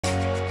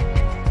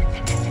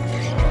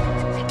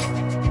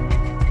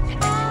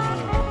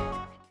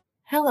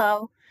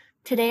Hello,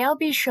 today I'll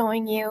be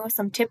showing you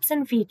some tips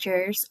and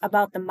features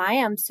about the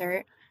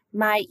MyEMCert,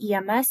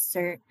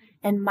 MyEMSCert,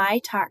 and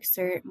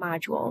MyToxCert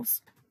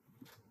modules.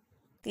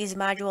 These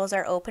modules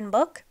are open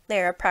book. They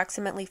are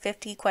approximately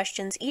 50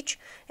 questions each,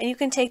 and you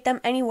can take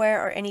them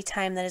anywhere or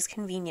anytime that is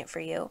convenient for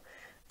you,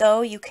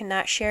 though you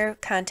cannot share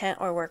content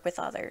or work with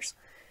others.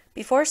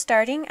 Before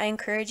starting, I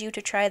encourage you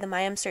to try the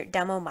MyEMCert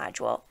demo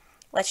module.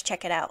 Let's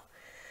check it out.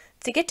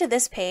 To get to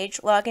this page,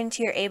 log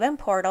into your ABEM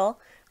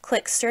portal,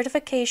 click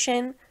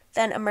Certification,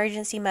 then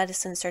Emergency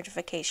Medicine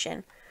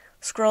Certification.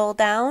 Scroll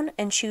down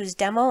and choose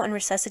Demo and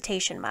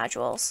Resuscitation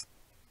modules.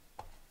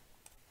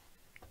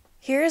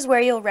 Here is where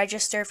you'll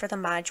register for the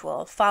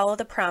module. Follow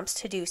the prompts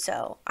to do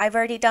so. I've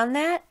already done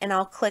that, and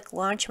I'll click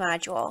Launch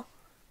Module.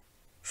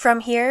 From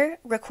here,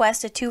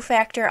 request a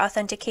two-factor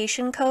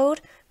authentication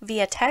code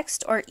via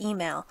text or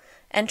email.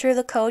 Enter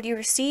the code you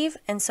receive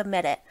and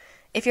submit it.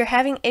 If you're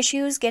having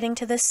issues getting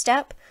to this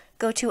step,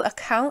 go to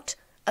Account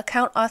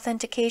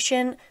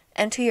Authentication,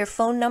 enter your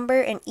phone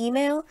number and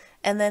email,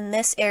 and then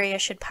this area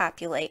should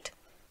populate.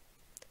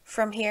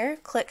 From here,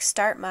 click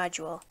Start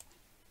Module.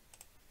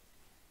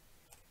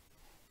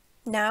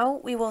 Now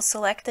we will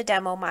select the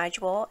demo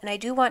module, and I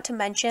do want to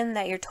mention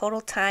that your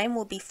total time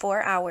will be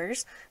 4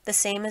 hours, the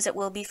same as it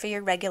will be for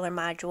your regular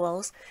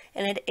modules,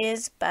 and it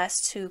is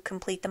best to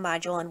complete the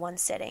module in one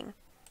sitting.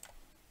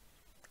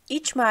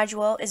 Each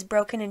module is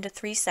broken into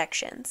 3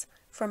 sections.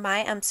 For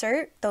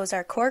MyEMCert, those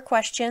are core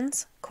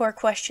questions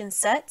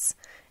sets,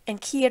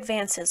 and key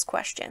advances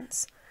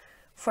questions.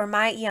 For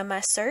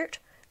MyEMSCert,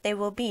 they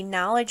will be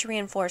knowledge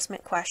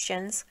reinforcement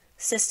questions,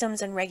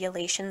 systems and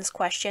regulations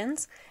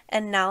questions,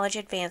 and knowledge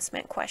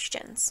advancement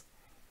questions.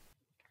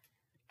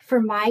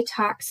 For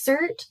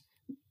MyToxCert,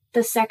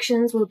 the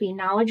sections will be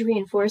knowledge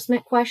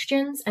reinforcement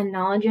questions and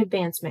knowledge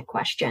advancement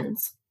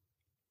questions.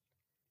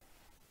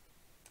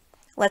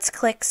 Let's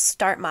click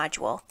Start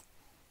Module.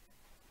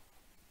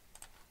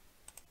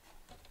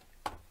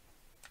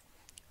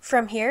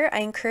 From here,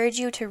 I encourage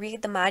you to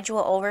read the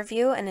module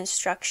overview and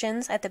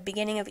instructions at the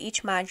beginning of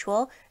each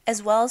module,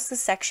 as well as the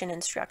section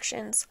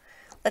instructions.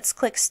 Let's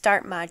click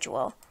Start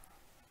Module.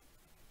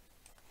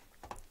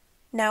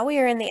 Now we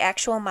are in the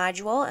actual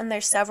module, and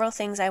there's several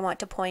things I want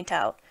to point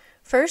out.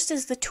 First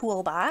is the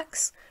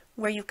toolbox,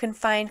 where you can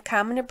find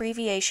common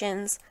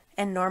abbreviations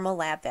and normal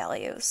lab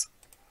values.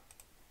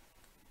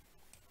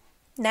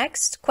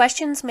 Next,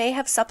 questions may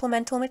have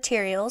supplemental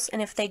materials,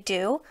 and if they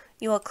do,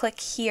 you will click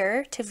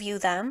here to view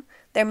them.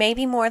 There may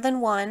be more than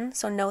one,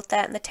 so note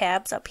that in the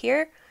tabs up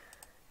here.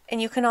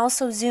 And you can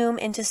also zoom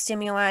into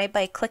stimuli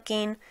by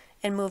clicking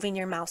and moving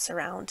your mouse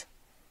around.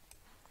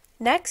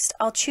 Next,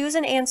 I'll choose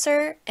an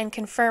answer and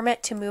confirm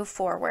it to move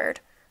forward.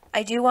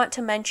 I do want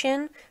to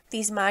mention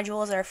these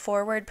modules are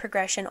forward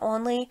progression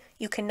only.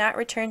 You cannot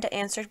return to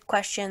answered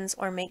questions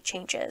or make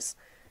changes.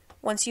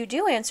 Once you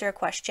do answer a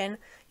question,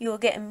 you will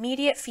get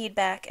immediate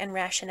feedback and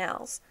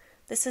rationales.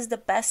 This is the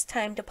best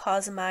time to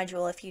pause a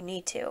module if you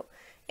need to.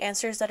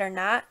 Answers that are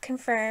not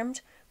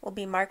confirmed will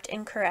be marked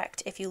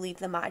incorrect if you leave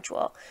the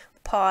module.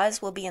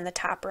 Pause will be in the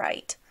top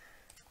right.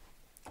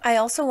 I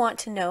also want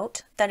to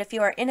note that if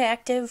you are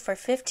inactive for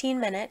 15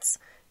 minutes,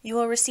 you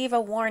will receive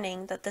a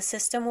warning that the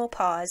system will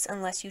pause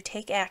unless you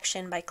take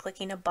action by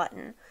clicking a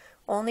button.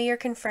 Only your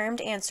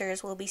confirmed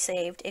answers will be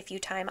saved if you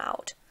time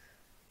out.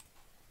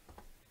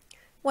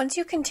 Once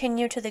you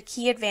continue to the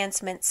Key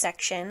Advancement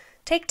section,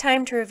 take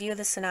time to review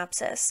the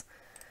synopsis.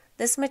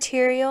 This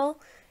material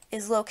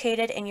is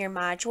located in your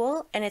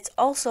module, and it's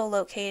also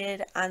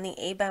located on the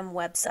ABEM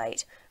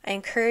website. I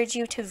encourage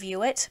you to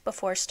view it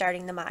before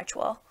starting the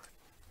module.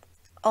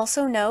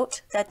 Also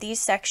note that these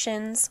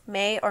sections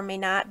may or may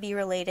not be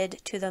related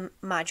to the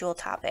module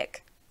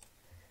topic.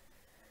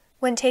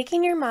 When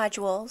taking your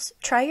modules,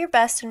 try your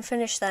best and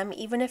finish them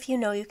even if you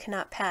know you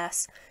cannot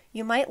pass.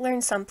 You might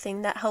learn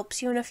something that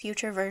helps you in a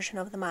future version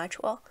of the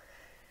module.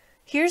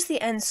 Here's the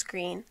end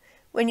screen.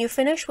 When you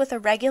finish with a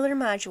regular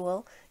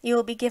module, you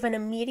will be given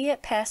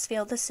immediate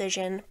pass-fail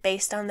decision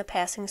based on the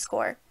passing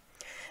score.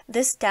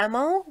 This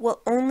demo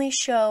will only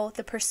show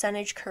the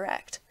percentage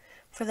correct.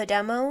 For the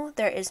demo,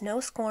 there is no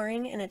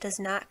scoring and it does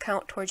not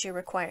count towards your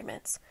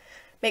requirements.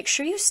 Make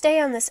sure you stay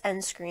on this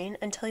end screen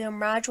until your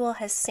module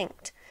has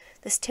synced.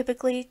 This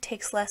typically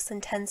takes less than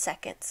 10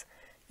 seconds.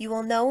 You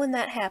will know when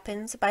that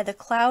happens by the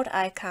cloud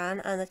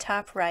icon on the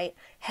top right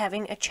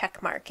having a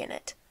check mark in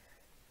it.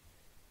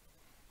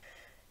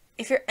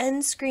 If your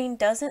end screen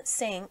doesn't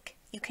sync,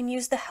 you can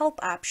use the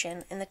Help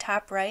option in the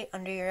top right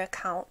under your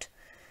account.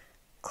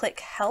 Click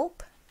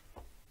Help.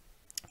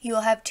 You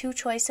will have 2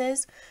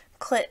 choices.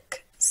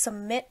 Click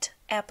Submit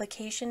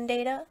Application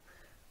Data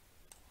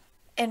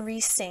and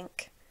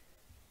Resync.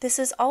 This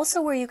is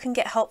also where you can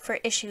get help for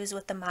issues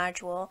with the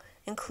module,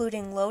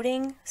 including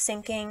loading,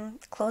 syncing,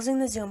 closing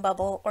the Zoom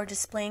bubble, or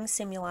displaying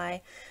stimuli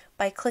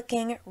by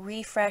clicking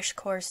Refresh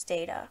Course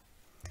Data.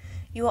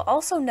 You will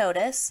also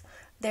notice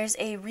there's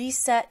a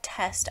Reset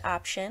Test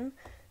option.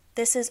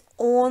 This is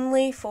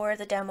only for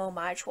the demo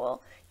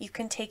module. You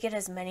can take it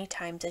as many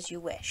times as you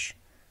wish.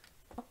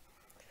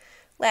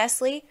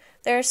 Lastly,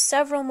 there are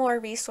several more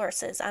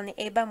resources on the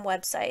ABEM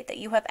website that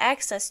you have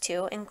access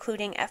to,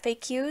 including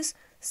FAQs,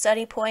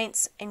 study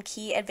points, and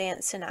key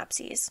advanced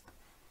synopses.